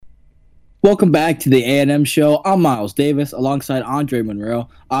Welcome back to the A&M show. I'm Miles Davis alongside Andre Monroe.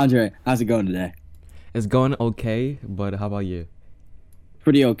 Andre, how's it going today? It's going okay, but how about you?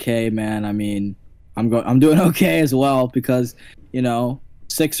 Pretty okay, man. I mean, I'm doing okay as well because, you know,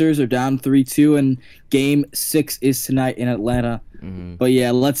 Sixers are down 3-2 and game 6 is tonight in Atlanta. hmm But yeah,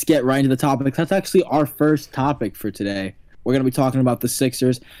 let's get right into the topic. That's actually our first topic for today. We're going to be talking about the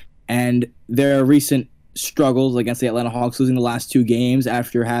Sixers and their recent struggles against the Atlanta Hawks, losing the last two games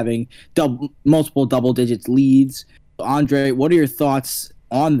after having multiple double digits leads. Andre, what are your thoughts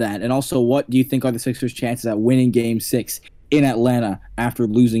on that? And also, what do you think are the Sixers' chances at winning game 6 in Atlanta after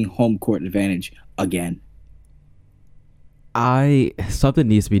losing home court advantage again? I Something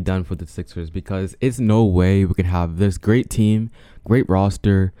needs to be done for the Sixers because it's no way we can have this great team, great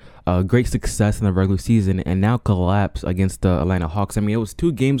roster, great success in the regular season, and now collapse against the Atlanta Hawks. I mean, it was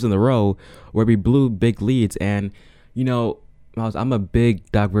two games in a row where we blew big leads, and you know, I'm a big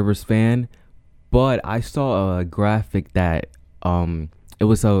Doc Rivers fan, but I saw a graphic that it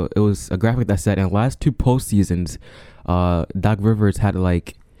was a graphic that said in the last two postseasons, Doc Rivers had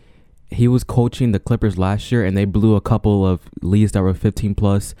like he was coaching the Clippers last year and they blew a couple of leads that were 15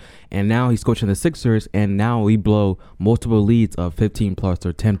 plus, and now he's coaching the Sixers and now we blow multiple leads of 15 plus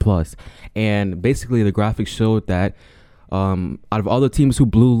or 10 plus. And basically the graphic showed that out of all the teams who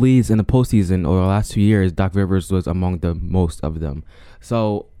blew leads in the postseason over the last 2 years, Doc Rivers was among the most of them.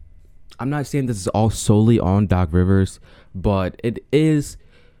 So I'm not saying this is all solely on Doc Rivers, but it is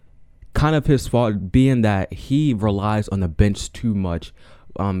kind of his fault, being that he relies on the bench too much.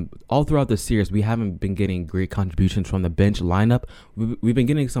 All throughout the series, we haven't been getting great contributions from the bench lineup. We've been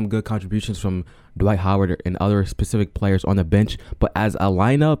getting some good contributions from Dwight Howard and other specific players on the bench, but as a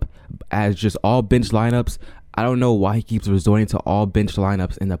lineup, as just all bench lineups, I don't know why he keeps resorting to all bench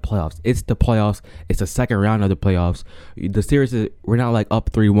lineups in the playoffs. It's the playoffs. It's the second round of the playoffs. The series we're not like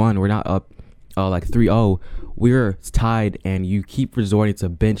up 3-1. We're not up like 3-0. We're tied, and you keep resorting to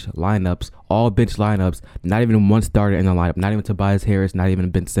bench lineups, all bench lineups, not even one starter in the lineup, not even Tobias Harris, not even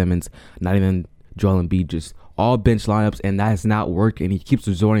Ben Simmons, not even Joel Embiid, just all bench lineups, and that has not worked, and he keeps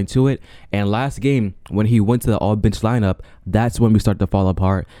resorting to it. And last game, when he went to the all bench lineup, that's when we start to fall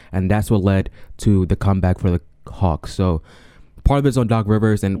apart, and that's what led to the comeback for the Hawks. So part of it's on Doc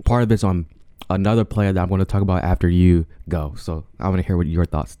Rivers, and part of it's on another player that I'm going to talk about after you go. So I want to hear what your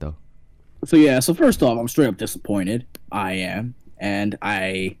thoughts, though. So first off, I'm straight up disappointed. I am, and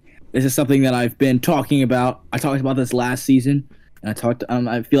this is something that I've been talking about. I talked about this last season, and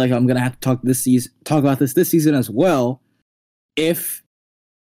I feel like I'm gonna have to talk about this season as well. If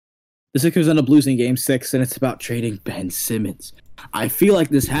the Sixers end up losing Game 6, and it's about trading Ben Simmons. I feel like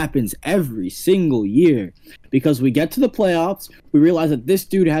this happens every single year because we get to the playoffs, we realize that this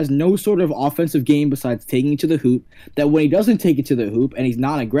dude has no sort of offensive game besides taking it to the hoop, that when he doesn't take it to the hoop and he's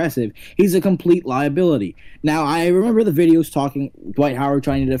not aggressive, he's a complete liability. Now, I remember the videos talking Dwight Howard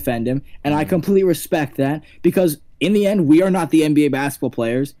trying to defend him, and I completely respect that because in the end, we are not the NBA basketball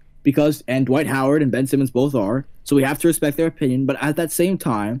players and Dwight Howard and Ben Simmons both are, so we have to respect their opinion, but at that same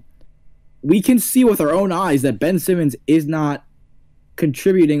time, we can see with our own eyes that Ben Simmons is not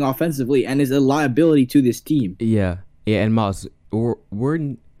contributing offensively and is a liability to this team. Yeah, and Miles,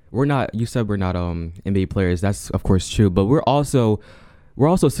 we're not. You said we're not NBA players. That's of course true, but we're also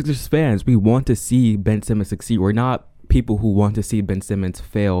Sixers fans. We want to see Ben Simmons succeed. We're not people who want to see Ben Simmons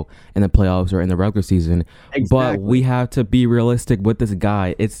fail in the playoffs or in the regular season. Exactly. But we have to be realistic with this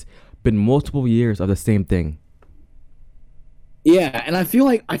guy. It's been multiple years of the same thing. Yeah, and I feel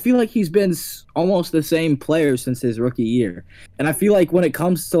like he's been almost the same player since his rookie year. And I feel like when it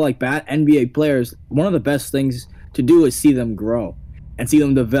comes to like bad NBA players, one of the best things to do is see them grow and see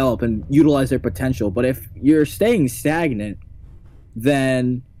them develop and utilize their potential. But if you're staying stagnant,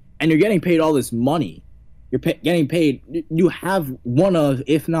 then and you're getting paid all this money, getting paid. You have one of,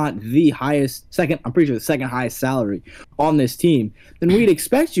 if not the highest, second. I'm pretty sure the second highest salary on this team. Then we'd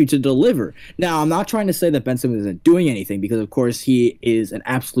expect you to deliver. Now, I'm not trying to say that Ben Simmons isn't doing anything because, of course, he is an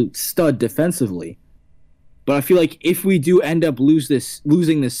absolute stud defensively. But I feel like if we do end up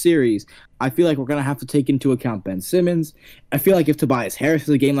losing this series, I feel like we're gonna have to take into account Ben Simmons. I feel like if Tobias Harris is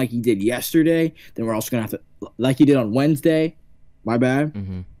a game like he did yesterday, then we're also gonna have to, like he did on Wednesday. My bad.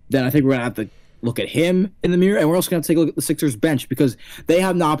 Then I think we're gonna have to look at him in the mirror, and we're also going to take a look at the Sixers bench because they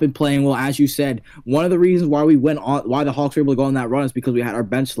have not been playing well. As you said, one of the reasons why why the Hawks were able to go on that run is because we had our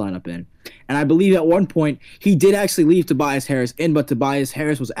bench lineup in. And I believe at one point he did actually leave Tobias Harris in, but Tobias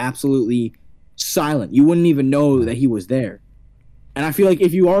Harris was absolutely silent. You wouldn't even know that he was there. And I feel like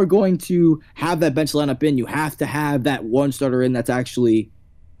if you are going to have that bench lineup in, you have to have that one starter in that's actually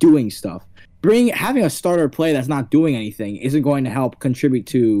doing stuff. Having a starter play that's not doing anything isn't going to help contribute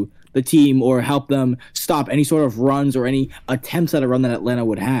to the team or help them stop any sort of runs or any attempts at a run that Atlanta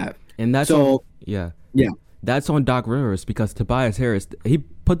would have. And that's So, yeah. yeah. That's on Doc Rivers because Tobias Harris, he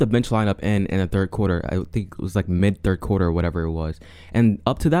put the bench lineup in the third quarter. I think it was like mid third quarter or whatever it was. And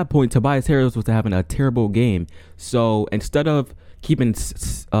up to that point, Tobias Harris was having a terrible game. So instead of keeping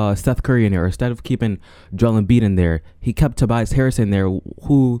Steph Curry in there, or instead of keeping Joel Embiid in there, he kept Tobias Harris in there,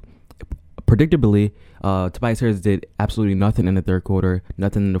 who predictably, Tobias Harris did absolutely nothing in the third quarter,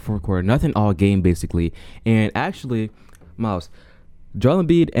 nothing in the fourth quarter, nothing all game basically. And actually, Myles, Joel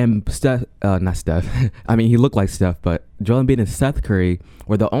Embiid and Steph, not Steph, I mean, he looked like Steph, but Joel Embiid and Seth Curry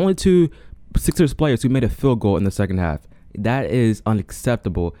were the only two Sixers players who made a field goal in the second half. That is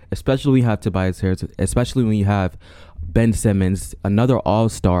unacceptable, especially when you have Tobias Harris, especially when you have Ben Simmons, another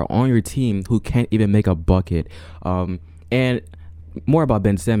all-star on your team who can't even make a bucket. And more about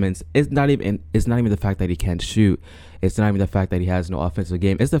Ben Simmons, it's not even the fact that he can't shoot. It's not even the fact that he has no offensive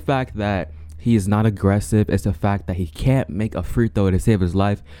game. It's the fact that he is not aggressive. It's the fact that he can't make a free throw to save his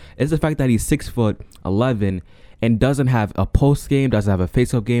life. It's the fact that he's 6'11" and doesn't have a post game, doesn't have a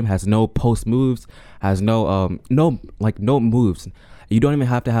face-up game, has no post moves, has no moves. You don't even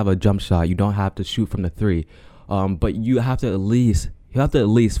have to have a jump shot. You don't have to shoot from the three. But you have to at least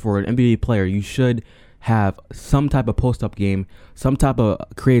for an NBA player, you should have some type of post-up game, some type of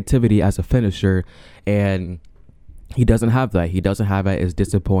creativity as a finisher, and he doesn't have that. It's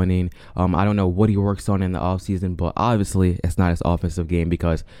disappointing. I don't know what he works on in the offseason, but obviously it's not his offensive game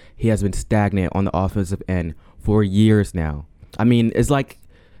because he has been stagnant on the offensive end for years now. I mean, it's like,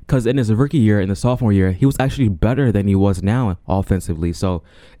 because in his rookie year, in the sophomore year, he was actually better than he was now offensively. So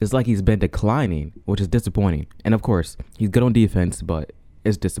it's like he's been declining, which is disappointing. And of course, he's good on defense, but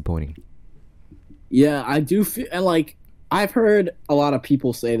it's disappointing. Yeah, I do feel, and like, I've heard a lot of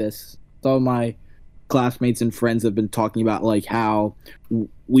people say this. Some of my classmates and friends have been talking about like how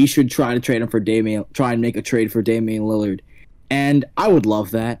we should try to trade him for try and make a trade for Damian Lillard. And I would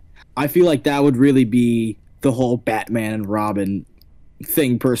love that. I feel like that would really be the whole Batman and Robin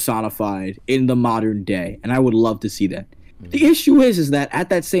thing personified in the modern day. And I would love to see that. The issue is that at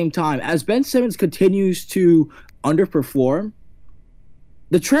that same time, as Ben Simmons continues to underperform,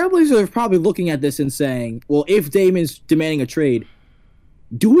 the Trailblazers are probably looking at this and saying, well, if Damian's demanding a trade,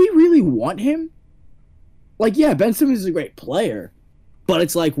 do we really want him? Like, yeah, Ben Simmons is a great player, but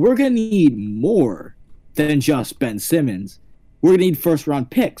it's like we're going to need more than just Ben Simmons. We're going to need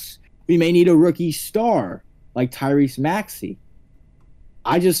first-round picks. We may need a rookie star like Tyrese Maxey.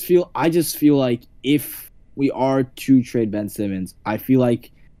 I just feel like if we are to trade Ben Simmons, I feel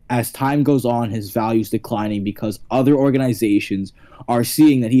like as time goes on, his value is declining because other organizations are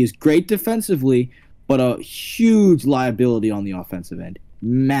seeing that he is great defensively, but a huge liability on the offensive end.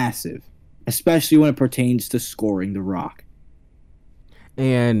 Massive. Especially when it pertains to scoring the rock.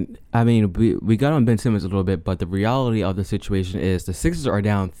 And, I mean, we got on Ben Simmons a little bit, but the reality of the situation is the Sixers are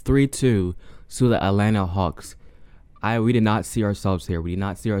down 3-2 to the Atlanta Hawks. We did not see ourselves here. We did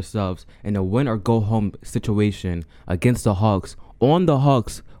not see ourselves in a win-or-go-home situation against the Hawks on the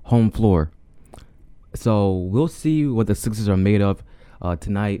Hawks' home floor. So we'll see what the Sixers are made of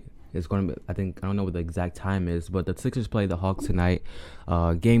tonight. It's going to be, I don't know what the exact time is, but the Sixers play the Hawks tonight.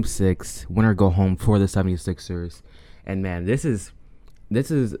 Game 6, winner go home for the 76ers. And man, this is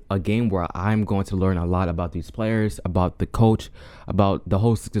a game where I'm going to learn a lot about these players, about the coach, about the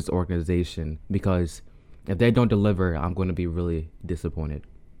whole Sixers organization, because if they don't deliver, I'm going to be really disappointed.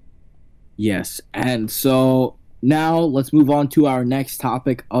 Yes, and so now let's move on to our next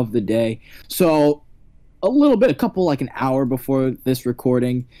topic of the day. So a couple like an hour before this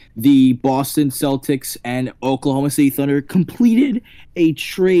recording, the Boston Celtics and Oklahoma City Thunder completed a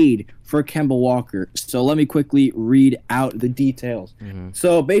trade for Kemba Walker. So let me quickly read out the details.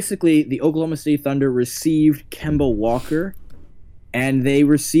 So basically, the Oklahoma City Thunder received Kemba Walker, and they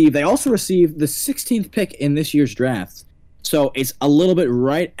also received the 16th pick in this year's draft. So it's a little bit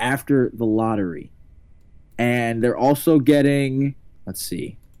right after the lottery. And they're also getting,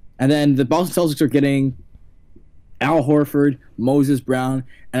 and then the Boston Celtics are getting Al Horford, Moses Brown,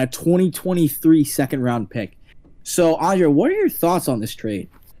 and a 2023 second-round pick. So, Andre, what are your thoughts on this trade?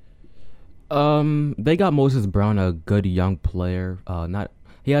 They got Moses Brown, a good young player.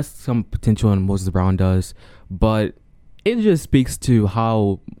 He has some potential, and Moses Brown does, but it just speaks to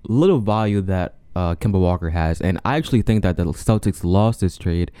how little value that Kemba Walker has. And I actually think that the Celtics lost this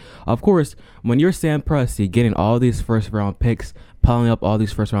trade. Of course, when you're Sam Presti getting all these first-round picks piling up all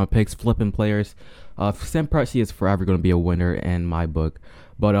these first round picks, flipping players. Sam Presti is forever going to be a winner in my book.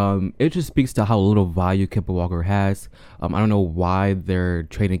 But it just speaks to how little value Kemba Walker has. I don't know why they're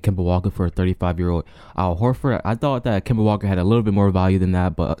trading Kemba Walker for a 35-year-old Al Horford. I thought that Kemba Walker had a little bit more value than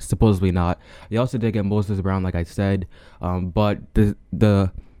that, but supposedly not. They also did get Moses Brown, like I said. But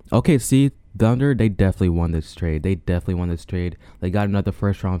the OKC Thunder, they definitely won this trade. They got another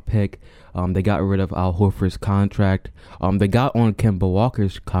first round pick. They got rid of Al Horford's contract. They got on Kemba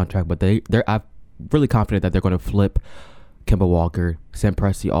Walker's contract, but I'm really confident that they're going to flip Kemba Walker. Sam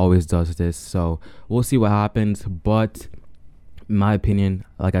Presti always does this, so we'll see what happens. But in my opinion,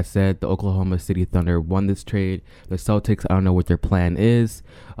 like I said, the Oklahoma City Thunder won this trade. The Celtics, I don't know what their plan is.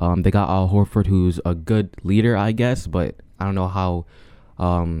 They got Al Horford, who's a good leader, I guess, but I don't know how.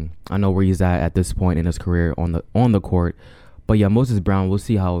 I know where he's at this point in his career on the court. But yeah, Moses Brown, we'll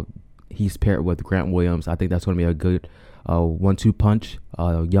see how he's paired with Grant Williams. I think that's going to be a good 1-2 punch,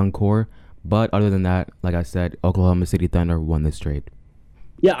 young core. But other than that, like I said, Oklahoma City Thunder won this trade.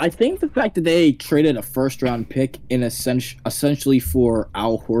 Yeah, I think the fact that they traded a first-round pick in essentially for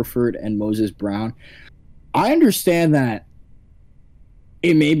Al Horford and Moses Brown, I understand that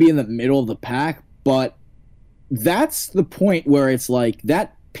it may be in the middle of the pack, but that's the point where it's like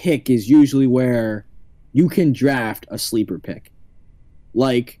that pick is usually where you can draft a sleeper pick.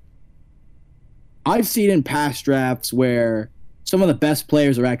 Like, I've seen in past drafts where some of the best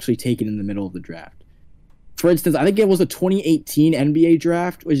players are actually taken in the middle of the draft. For instance, I think it was the 2018 NBA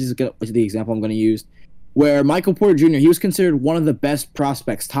draft, which is the example I'm going to use, where Michael Porter Jr., he was considered one of the best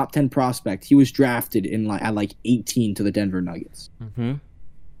prospects, top 10 prospect. He was drafted at 18 to the Denver Nuggets. Mm-hmm.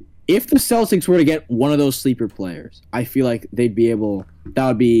 If the Celtics were to get one of those sleeper players, I feel like that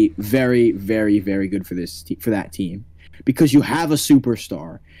would be very, very, very good for that team, because you have a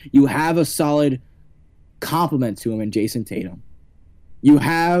superstar. You have a solid complement to him in Jason Tatum. You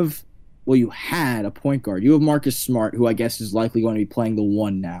had a point guard. You have Marcus Smart, who I guess is likely going to be playing the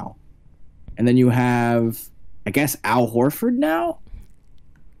 1 now. And then you have, I guess, Al Horford now?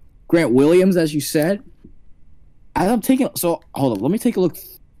 Grant Williams, as you said. Hold on, let me take a look.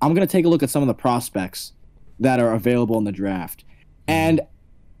 I'm going to take a look at some of the prospects that are available in the draft. And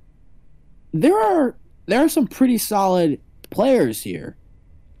there are some pretty solid players here.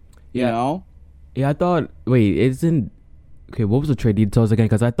 You know? Yeah, I thought, okay, what was the trade details again?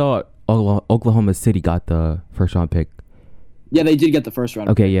 Because I thought Oklahoma City got the first round pick. Yeah, they did get the first round.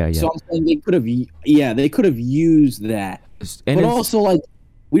 Okay, pick. yeah. So I'm saying they could have used that. But also,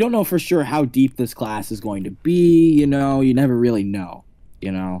 we don't know for sure how deep this class is going to be. You never really know.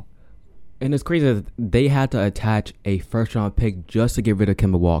 And it's crazy that they had to attach a first round pick just to get rid of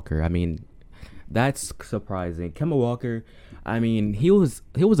Kemba Walker. I mean, that's surprising. Kemba Walker, I mean, he was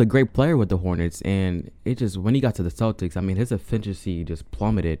a great player with the Hornets, and it just, when he got to the Celtics, I mean, his efficiency just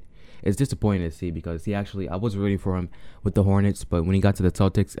plummeted. It's disappointing to see, because I was rooting for him with the Hornets, but when he got to the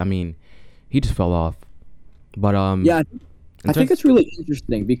Celtics, I mean, he just fell off. But yeah, I think it's really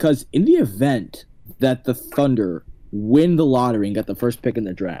interesting, because in the event that the Thunder win the lottery and get the first pick in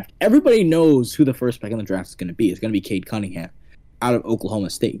the draft, everybody knows who the first pick in the draft is going to be. It's going to be Cade Cunningham out of Oklahoma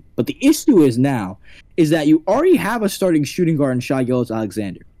State. But the issue is that you already have a starting shooting guard in Shai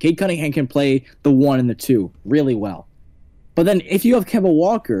Gilgeous-Alexander. Cade Cunningham can play the 1 and the 2 really well. But then if you have Kemba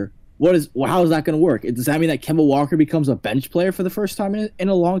Walker, how is that going to work? Does that mean that Kemba Walker becomes a bench player for the first time in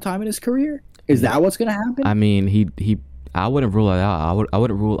a long time in his career? Is that what's going to happen? I mean, I wouldn't rule it out. I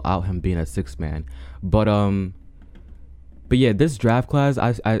wouldn't rule out him being a 6-man. But yeah, this draft class,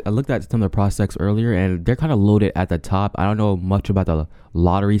 I looked at some of the prospects earlier, and they're kind of loaded at the top. I don't know much about the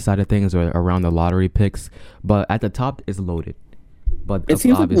lottery side of things or around the lottery picks, but at the top it's loaded. But it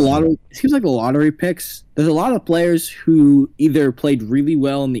seems like the lottery picks, there's a lot of players who either played really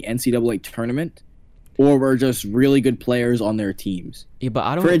well in the NCAA tournament or were just really good players on their teams. Yeah, but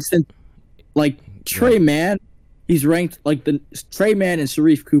I don't. For instance, Trey Mann, he's ranked Trey Mann and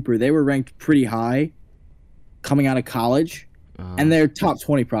Sharif Cooper. They were ranked pretty high coming out of college, and they're top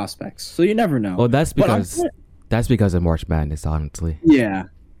 20 prospects. So you never know. Well, that's because of March Madness, honestly. Yeah,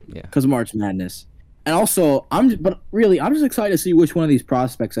 because of March Madness. And also, I'm just excited to see which one of these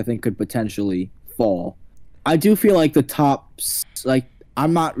prospects I think could potentially fall. I do feel like the top,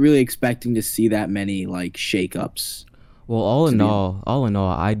 I'm not really expecting to see that many shakeups. Well, all in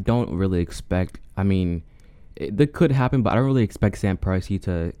all, I don't really expect. I mean, that could happen, but I don't really expect Sam Presti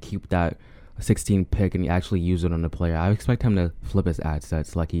to keep that 16 pick and actually use it on the player. I expect him to flip his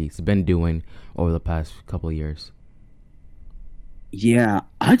assets like he's been doing over the past couple of years. Yeah,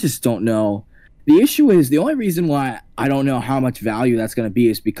 I just don't know. The issue is, the only reason why I don't know how much value that's going to be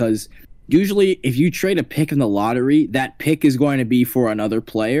is because usually if you trade a pick in the lottery, that pick is going to be for another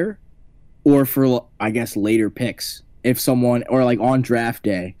player or for, I guess, later picks. If someone, or like on draft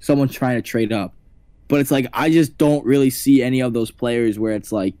day, someone's trying to trade up. But it's like, I just don't really see any of those players where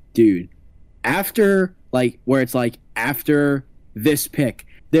it's like, dude, after this pick,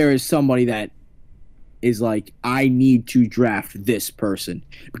 there is somebody that is like, I need to draft this person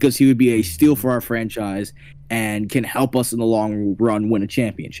because he would be a steal for our franchise and can help us in the long run win a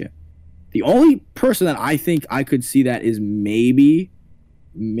championship. The only person that I think I could see that is maybe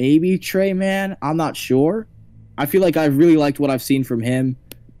Trey Mann. I'm not sure. I feel like I've really liked what I've seen from him.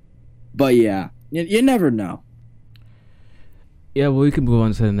 But yeah, you never know. Yeah, well, we can move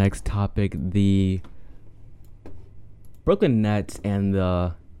on to the next topic. The Brooklyn Nets and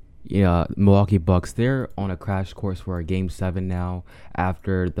the Milwaukee Bucks, they're on a crash course for a Game 7 now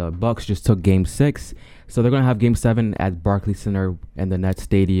after the Bucks just took Game 6. So they're going to have Game 7 at Barclays Center and the Nets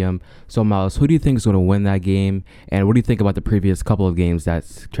Stadium. So, Myles, who do you think is going to win that game? And what do you think about the previous couple of games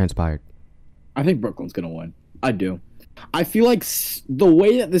that's transpired? I think Brooklyn's going to win. I do. I feel like the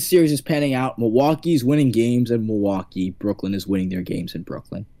way that this series is panning out, Milwaukee's winning games in Milwaukee, Brooklyn is winning their games in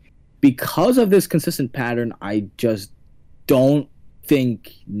Brooklyn. Because of this consistent pattern, I just don't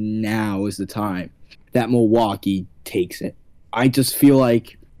think now is the time that Milwaukee takes it. I just feel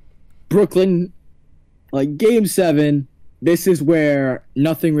like Brooklyn, like Game 7, this is where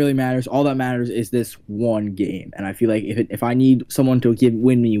nothing really matters. All that matters is this one game. And I feel like if I need someone to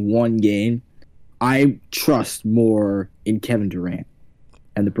win me one game, I trust more in Kevin Durant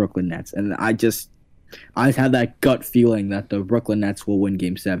and the Brooklyn Nets. And I had that gut feeling that the Brooklyn Nets will win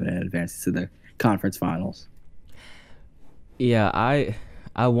Game 7 and advance to the conference finals. Yeah,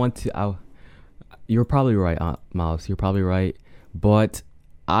 I want to. You're probably right, Myles. You're probably right. But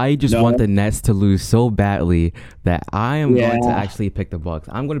I just want the Nets to lose so badly that I am going to actually pick the Bucks.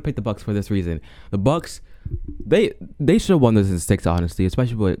 I'm going to pick the Bucks for this reason. The Bucks, they should have won this in 6, honestly,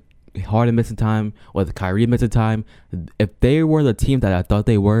 especially with Harden missing time, with Kyrie missing time. If they were the team that I thought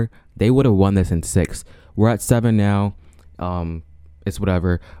they were, they would have won this in 6. We're at 7 now. It's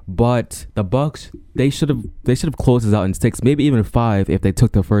whatever. But the Bucks, they should have closed this out in 6, maybe even 5 if they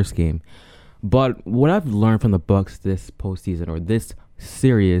took the first game. But what I've learned from the Bucks this postseason or this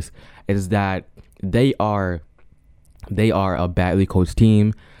series is that they are a badly coached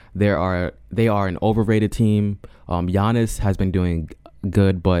team. They are an overrated team. Giannis has been doing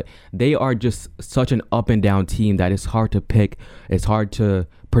good, but they are just such an up and down team that it's hard to pick. It's hard to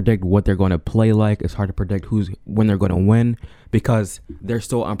predict what they're going to play like. It's hard to predict when they're going to win because they're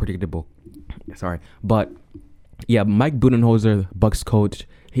so unpredictable. Sorry, but yeah, Mike Budenholzer, Bucks coach,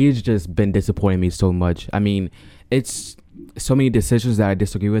 he's just been disappointing me so much. I mean, it's so many decisions that I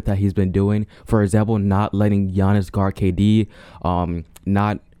disagree with that he's been doing. For example, not letting Giannis guard KD,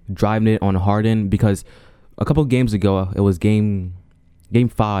 not driving it on Harden, because a couple of games ago, it was game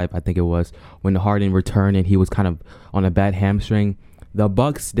 5, I think it was, when Harden returned and he was kind of on a bad hamstring. The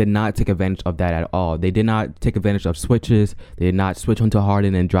Bucks did not take advantage of that at all. They did not take advantage of switches. They did not switch onto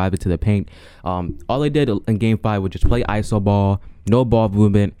Harden and drive it to the paint. All they did in Game 5 was just play iso ball, no ball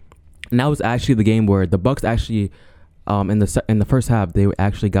movement. And that was actually the game where the Bucks actually, in the first half,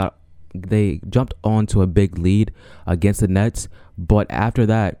 they jumped onto a big lead against the Nets. But after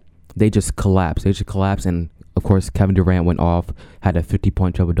that, they just collapsed. And of course, Kevin Durant went off, had a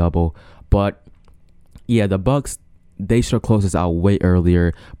 50-point triple-double. But yeah, the Bucks, they should have closed this out way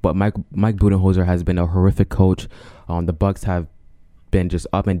earlier. But Mike Budenholzer has been a horrific coach. The Bucks have been just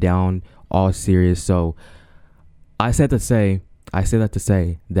up and down all series. So I said that to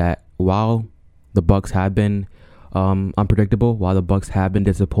say that while the Bucks have been unpredictable, while the Bucks have been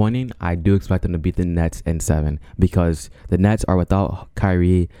disappointing, I do expect them to beat the Nets in 7 because the Nets are without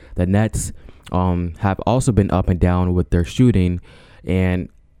Kyrie. The Nets have also been up and down with their shooting, and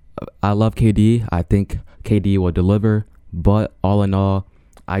I love KD. I think KD will deliver, but all in all,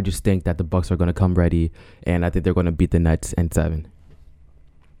 I just think that the Bucks are going to come ready, and I think they're going to beat the Nets in 7.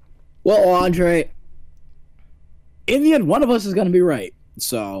 Well, Andre, in the end, one of us is going to be right,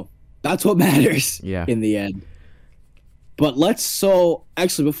 so that's what matters. Yeah. In the end. But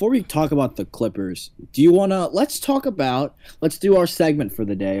actually, before we talk about the Clippers, let's do our segment for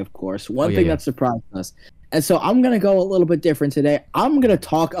the day, of course. One thing that surprised us. And so I'm going to go a little bit different today. I'm going to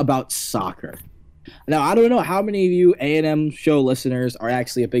talk about soccer. Now, I don't know how many of you A&M show listeners are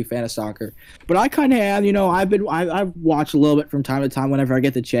actually a big fan of soccer, but I kind of am. I've watched a little bit from time to time whenever I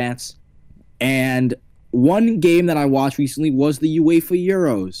get the chance. And one game that I watched recently was the UEFA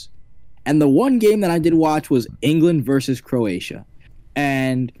Euros. And the one game that I did watch was England versus Croatia.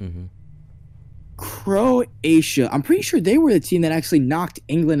 And Croatia. I'm pretty sure they were the team that actually knocked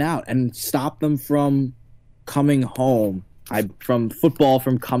England out and stopped them from coming home. From football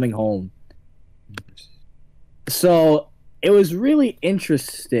from coming home. So it was really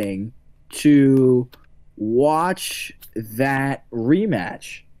interesting to watch that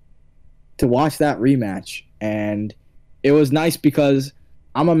rematch. And it was nice because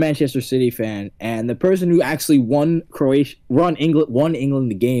I'm a Manchester City fan, and the person who actually won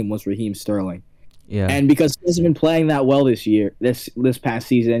England the game was Raheem Sterling. Yeah. And because he hasn't been playing that well this past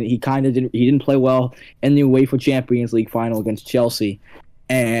season, he didn't play well in the UEFA Champions League final against Chelsea.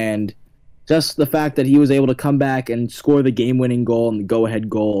 And just the fact that he was able to come back and score the game-winning goal and the go-ahead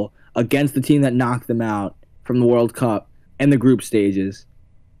goal against the team that knocked them out from the World Cup and the group stages,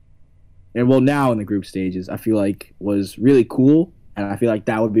 and well, now in the group stages, I feel like was really cool. And I feel like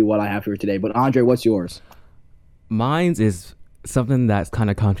that would be what I have for today. But Andre, what's yours? Mine's is something that's kind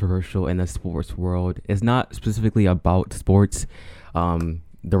of controversial in the sports world. It's not specifically about sports, the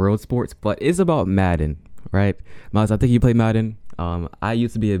road sports, but it's about Madden, right? Miles, I think you play Madden. I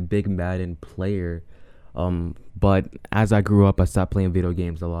used to be a big Madden player, but as I grew up, I stopped playing video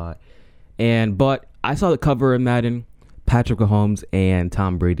games a lot. But I saw the cover of Madden, Patrick Mahomes and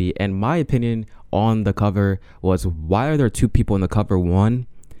Tom Brady, and my opinion on the cover was, why are there two people on the cover? One,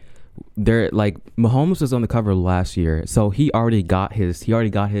 they're like, Mahomes was on the cover last year, so he already got his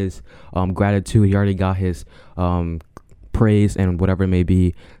gratitude, he already got his praise and whatever it may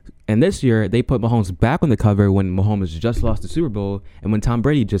be. And this year they put Mahomes back on the cover when Mahomes just lost the Super Bowl and when Tom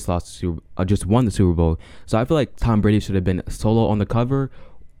Brady just won the Super Bowl. So I feel like Tom Brady should have been solo on the cover,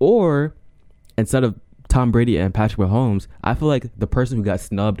 or instead of Tom Brady and Patrick Mahomes, I feel like the person who got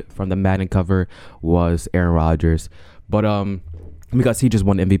snubbed from the Madden cover was Aaron Rodgers. But because he just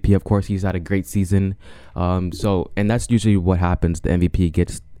won MVP, of course, he's had a great season. And that's usually what happens. The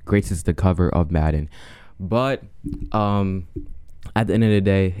MVP graces the cover of Madden. But at the end of the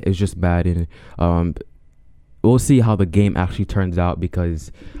day, it's just Madden. We'll see how the game actually turns out,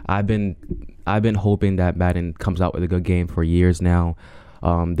 because I've been hoping that Madden comes out with a good game for years now.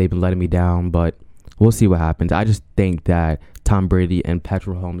 They've been letting me down, but we'll see what happens. I just think that Tom Brady and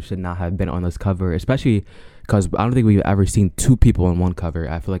Patrick Mahomes should not have been on this cover, especially because I don't think we've ever seen two people on one cover.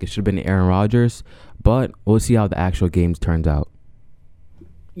 I feel like it should have been Aaron Rodgers, but we'll see how the actual game turns out.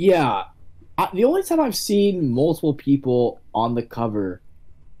 Yeah. The only time I've seen multiple people on the cover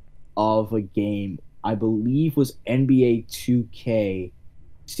of a game, I believe, was NBA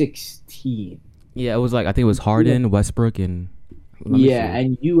 2K16. Yeah, it was like, I think it was Harden, Westbrook, and...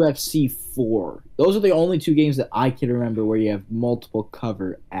 and UFC 4. Those are the only two games that I can remember where you have multiple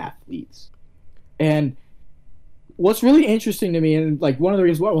cover athletes. And what's really interesting to me, and like one of the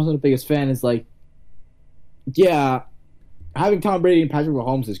reasons why I wasn't the biggest fan, is like, yeah, having Tom Brady and Patrick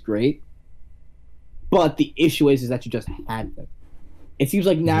Mahomes is great, but the issue is that you just had them. It seems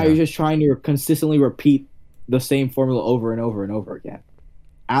like now you're just trying to consistently repeat the same formula over and over and over again.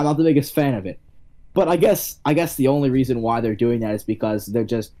 I'm not the biggest fan of it. But I guess the only reason why they're doing that is because they're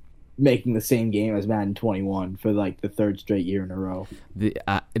just making the same game as Madden 21 for like the third straight year in a row. The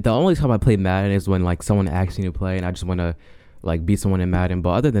only time I play Madden is when like someone asks me to play and I just want to like beat someone in Madden. But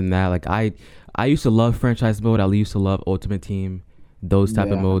other than that, like I used to love franchise mode. I used to love Ultimate Team, those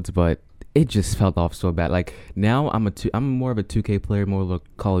type of modes. But it just fell off so bad. Like now I'm more of a 2K player, more of a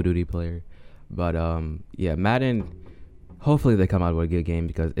Call of Duty player. But yeah, Madden. Hopefully they come out with a good game,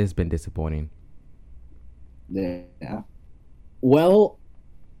 because it's been disappointing. Yeah. Well,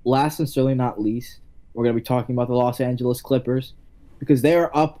 last and certainly not least, we're going to be talking about the Los Angeles Clippers, because they are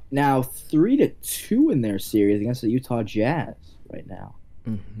up now 3-2 in their series against the Utah Jazz right now.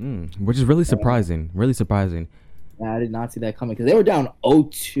 Mm-hmm. Which is really surprising. Really surprising. Yeah, I did not see that coming, because they were down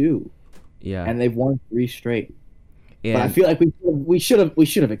 0-2. Yeah. And they've won 3 straight. And but I feel like we should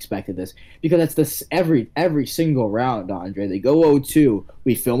have expected this, because that's this every single round, Andre. They go 0-2.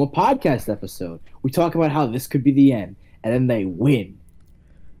 We film a podcast episode. We talk about how this could be the end, and then they win.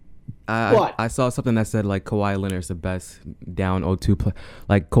 I saw something that said like Kawhi Leonard's the best down 0-2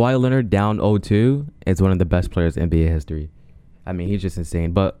 like Kawhi Leonard down 0-2 is one of the best players in NBA history. I mean, he's just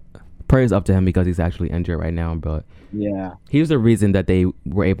insane. But praise up to him, because he's actually injured right now. But yeah, he was the reason that they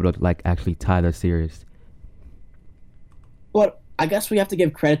were able to like actually tie the series. But I guess we have to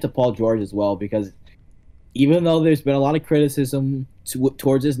give credit to Paul George as well, because even though there's been a lot of criticism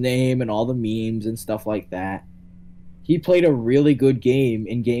towards his name and all the memes and stuff like that, he played a really good game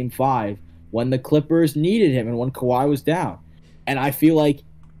in Game 5 when the Clippers needed him and when Kawhi was down. And I feel like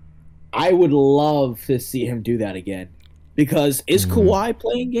I would love to see him do that again. Because is Kawhi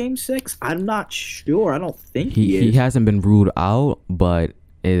playing Game 6? I'm not sure. I don't think he is. He hasn't been ruled out, but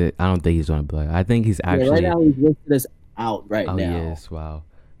I don't think he's going to play. I think he's Yeah, right actually. now he's listed as out right Oh, now. yes, wow,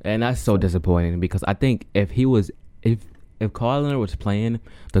 and that's so disappointing because I think if Kawhi Leonard was playing,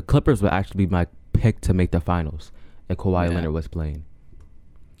 the Clippers would actually be my pick to make the finals if Kawhi Leonard was playing.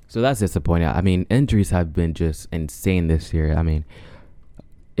 So that's disappointing. I mean, injuries have been just insane this year. I mean,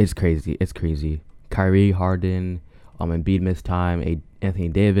 it's crazy. It's crazy. Kyrie, Harden, Embiid missed time. Anthony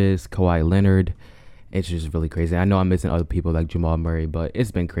Davis, Kawhi Leonard. It's just really crazy. I know I'm missing other people like Jamal Murray, but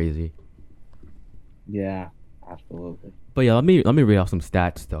it's been crazy. Yeah, absolutely. But yeah, let me read off some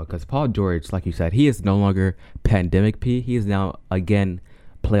stats though, because Paul George, like you said, he is no longer pandemic P. He is now again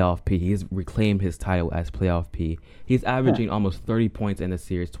playoff P. He's reclaimed his title as playoff P. He's averaging almost 30 points in the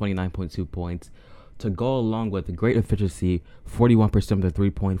series, 29.2 points. To go along with great efficiency, 41% from the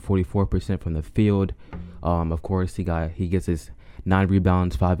 3-point, 44% from the field. Of course, he gets his 9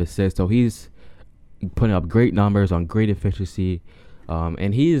 rebounds, 5 assists. So he's putting up great numbers on great efficiency.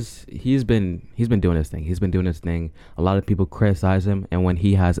 And he's been doing his thing. He's been doing his thing. A lot of people criticize him, and when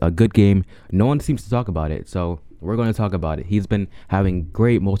he has a good game, no one seems to talk about it. So we're going to talk about it. He's been having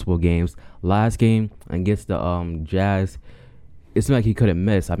great multiple games. Last game against the Jazz, it seemed like he couldn't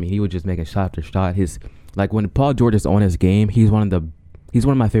miss. I mean, he was just making shot after shot. When Paul George is on his game, he's one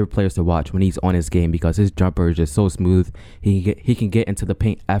of my favorite players to watch when he's on his game because his jumper is just so smooth. He can get into the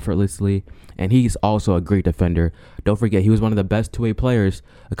paint effortlessly, and he's also a great defender. Don't forget, he was one of the best two-way players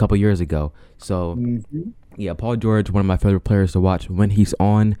a couple years ago. So, yeah, Paul George, one of my favorite players to watch when he's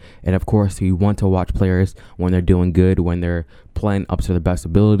on. And, of course, you want to watch players when they're doing good, when they're playing up to their best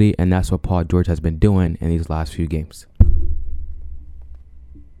ability, and that's what Paul George has been doing in these last few games.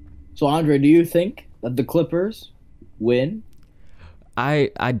 So, Andre, do you think that the Clippers win?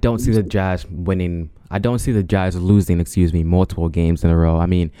 I don't see the Jazz winning. I don't see the Jazz losing, multiple games in a row. I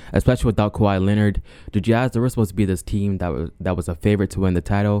mean, especially without Kawhi Leonard. The Jazz, they were supposed to be this team that was a favorite to win the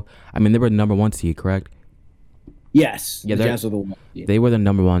title. I mean, they were the number 1 seed, correct? Yes. Yeah, the Jazz were the 1 seed. They were the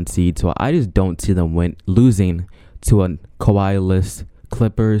number 1 seed, so I just don't see them losing to a Kawhi-less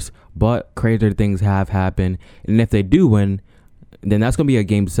Clippers. But crazier things have happened, and if they do win, then that's gonna be a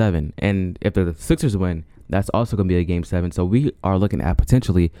Game 7. And if the Sixers win, that's also going to be a Game 7. So we are looking at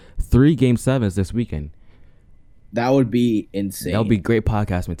potentially 3 Game 7s this weekend. That would be insane. That would be great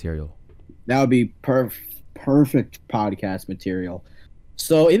podcast material. That would be perfect podcast material.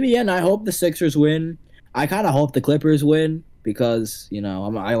 So in the end, I hope the Sixers win. I kind of hope the Clippers win because, I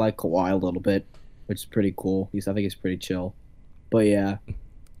like Kawhi a little bit, which is pretty cool. I think he's pretty chill. But yeah,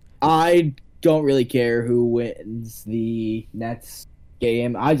 I don't really care who wins the Nets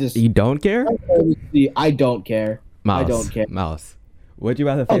game. You don't care? I don't care. Mouse. I don't care. Mouse. Would you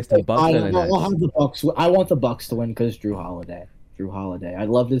rather face the Bucks or the Nets? I'll have the Bucks. I want the Bucks to win because Drew Holiday. I'd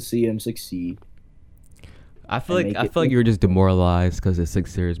love to see him succeed. I feel like you're just demoralized because of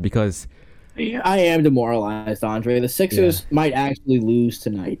Sixers. Because I am demoralized, Andre. The Sixers might actually lose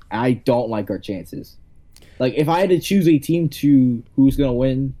tonight. I don't like our chances. Like if I had to choose a team who's going to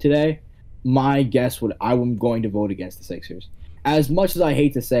win today, my guess I'm going to vote against the Sixers. As much as I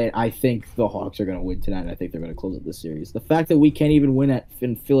hate to say it, I think the Hawks are going to win tonight, and I think they're going to close up this series. The fact that we can't even win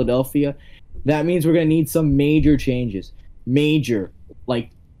in Philadelphia, that means we're going to need some major changes.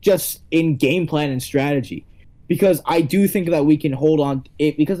 Just in game plan and strategy. Because I do think that we can hold on.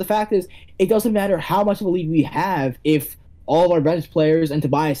 Because the fact is, it doesn't matter how much of a lead we have if all of our bench players and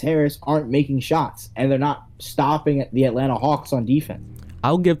Tobias Harris aren't making shots, and they're not stopping the Atlanta Hawks on defense.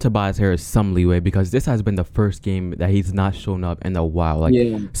 I'll give Tobias Harris some leeway because this has been the first game that he's not shown up in a while.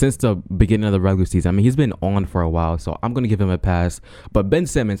 Since the beginning of the regular season. I mean, he's been on for a while, so I'm going to give him a pass. But Ben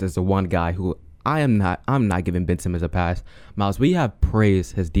Simmons is the one guy who I'm not giving Ben Simmons a pass. Miles, we have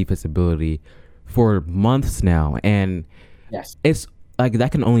praised his defense ability for months now, and it's like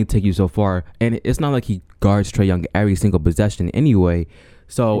that can only take you so far. And it's not like he guards Trae Young every single possession anyway.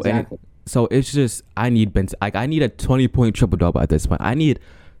 So exactly. So it's just I need a 20-point triple-double at this point. I need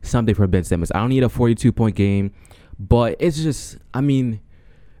something from Ben Simmons. I don't need a 42-point game, but it's just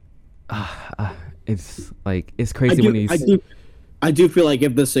it's crazy when he's. I do feel like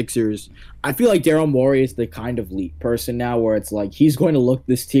if the Sixers, I feel like Daryl Morey is the kind of lead person now where it's like he's going to look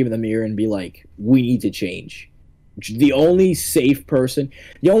this team in the mirror and be like, we need to change. The only safe person,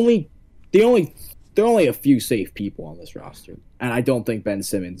 there are only a few safe people on this roster, and I don't think Ben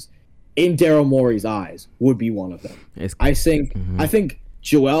Simmons, in Daryl Morey's eyes, would be one of them. I think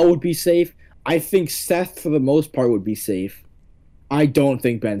Joel would be safe. I think Seth, for the most part, would be safe. I don't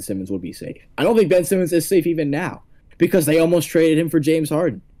think Ben Simmons would be safe. I don't think Ben Simmons is safe even now because they almost traded him for James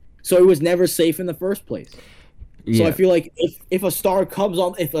Harden. So he was never safe in the first place. So I Yeah, feel like if a star comes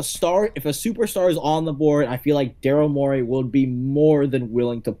on, if a superstar is on the board, I feel like Daryl Morey will be more than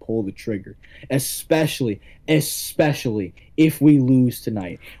willing to pull the trigger, especially if we lose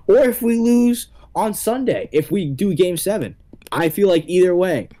tonight or if we lose on Sunday. If we do Game 7, I feel like either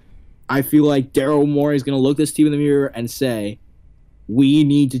way, I feel like Daryl Morey is going to look this team in the mirror and say, we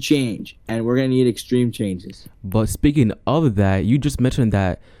need to change, and we're going to need extreme changes. but speaking of that, you just mentioned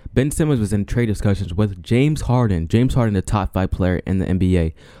that Ben Simmons was in trade discussions with James Harden. James Harden, the top 5 player in the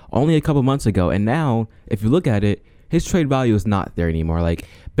NBA, only a couple months ago. And now, if you look at it, his trade value is not there anymore. Like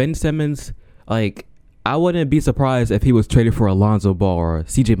Ben Simmons, like I wouldn't be surprised if he was traded for Alonzo Ball or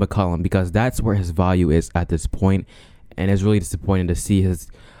CJ McCollum, because that's where his value is at this point. And it's really disappointing to see his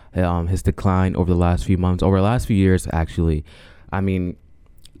decline over the last few months, over the last few years, actually. I mean,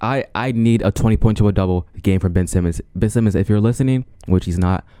 I need a 20-point triple-double game from Ben Simmons. Ben Simmons, if you're listening, which he's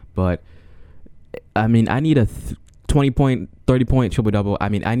not, but I mean, I need a 20-point, 30-point triple-double. I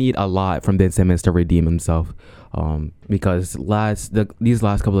mean, I need a lot from Ben Simmons to redeem himself, because these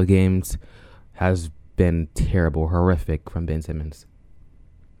last couple of games has been terrible, horrific from Ben Simmons.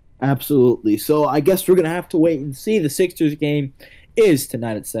 Absolutely. So I guess we're going to have to wait and see. The Sixers game is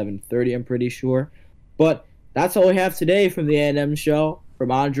tonight at 7:30, I'm pretty sure. But that's all we have today from the A&M show.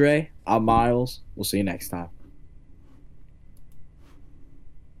 From Andre, I'm Myles. We'll see you next time.